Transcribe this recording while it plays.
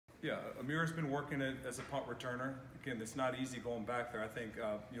Yeah, Amir's been working as a punt returner. Again, it's not easy going back there. I think,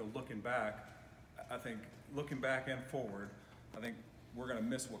 looking back and forward, I think we're going to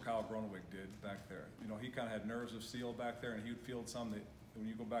miss what Kyle Gronewig did back there. He kind of had nerves of steel back there, and he would field some that when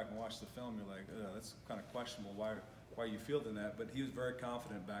you go back and watch the film, you're like, that's kind of questionable. Why are you fielding that? But he was very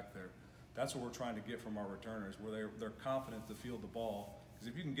confident back there. That's what we're trying to get from our returners, where they're confident to field the ball. Because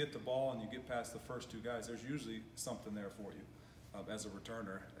if you can get the ball and you get past the first two guys, there's usually something there for you as a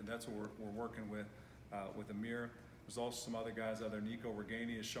returner, and that's what we're working with Amir. There's also some other guys out there. Nico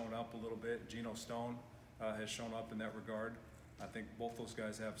Reganey has shown up a little bit. Geno Stone has shown up in that regard. I think both those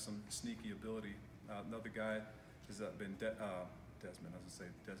guys have some sneaky ability. Another guy has been Desmond, I was going to say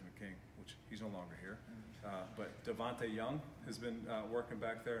Desmond King, which he's no longer here. But Devontae Young has been working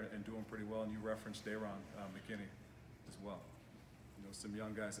back there and doing pretty well, and you referenced Daron McKinney as well. Some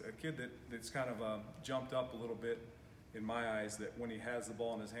young guys. A kid that's kind of jumped up a little bit in my eyes, that when he has the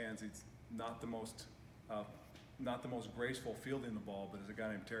ball in his hands, he's not the most graceful fielding the ball, but there's a guy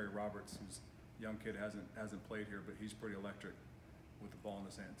named Terry Roberts, who's a young kid, hasn't played here, but he's pretty electric with the ball in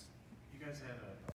his hands. You guys had a